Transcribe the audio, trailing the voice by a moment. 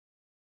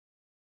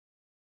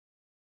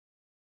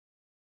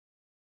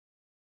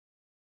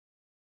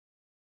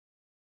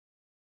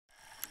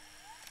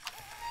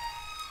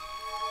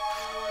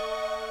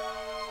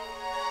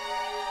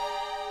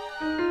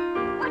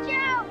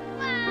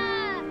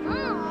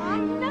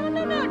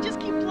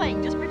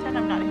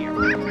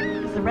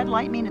Does the red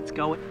light mean it's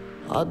going?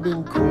 I've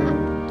been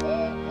cold,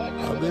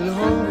 I've been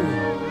hungry.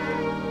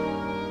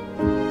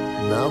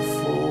 Now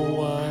for a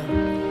while,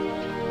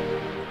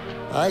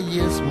 I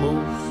guess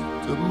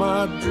most of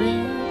my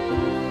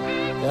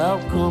dreams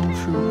have come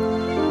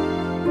true.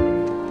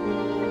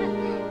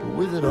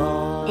 With it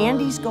all,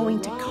 Andy's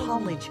going to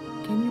college.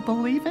 Can you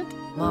believe it?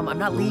 Mom, I'm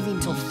not leaving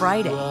till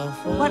Friday.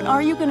 What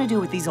are you going to do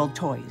with these old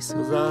toys?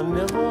 'Cause I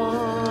never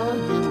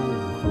get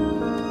over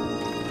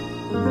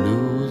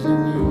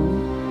losing you.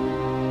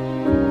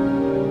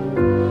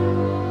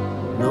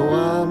 No,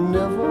 I'll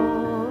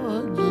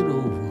never get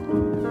over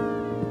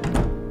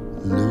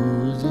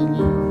losing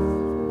you.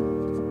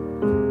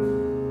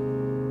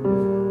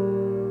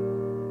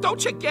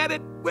 Don't you get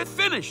it? We're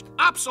finished.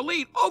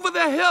 Obsolete. Over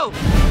the hill.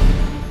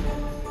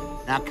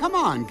 Now, come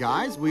on,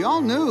 guys. We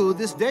all knew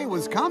this day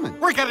was coming.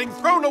 We're getting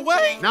thrown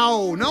away.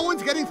 No, no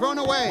one's getting thrown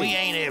away. We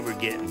ain't ever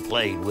getting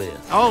played with.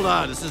 Hold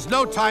on. This is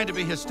no time to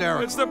be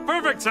hysterical. It's the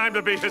perfect time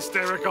to be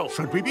hysterical.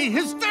 Should we be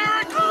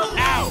hysterical?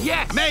 Now.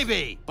 Yes.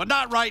 Maybe, but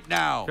not right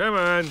now. Come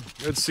on,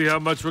 let's see how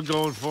much we're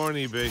going for on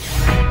eBay.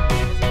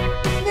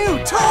 New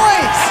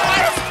toys!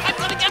 I'm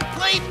gonna get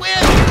played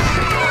with!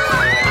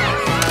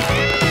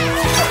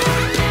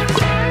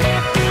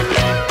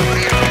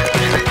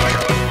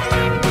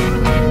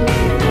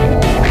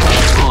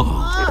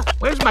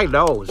 Where's my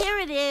nose? Here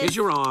it is. Here's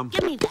your arm.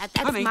 Give me that.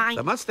 That's Honey, mine.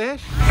 the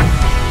mustache.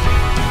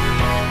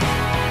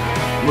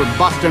 We're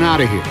busting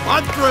out of here.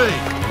 On three.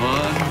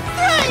 1.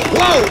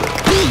 Whoa!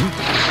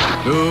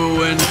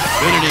 To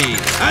infinity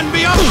and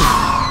beyond.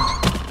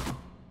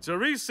 To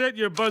reset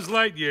your Buzz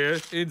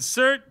Lightyear,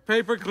 insert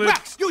paperclip.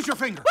 Rex, use your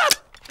finger.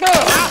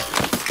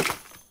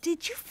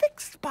 Did you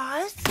fix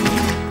Buzz?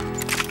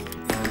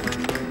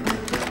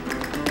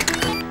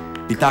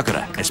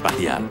 Bitácora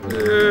espacial.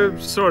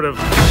 Sort of.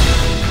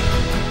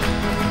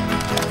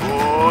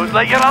 Oh,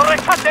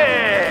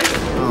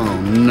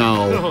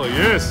 no. Oh,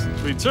 yes.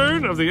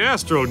 Return of the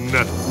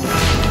Astronaut.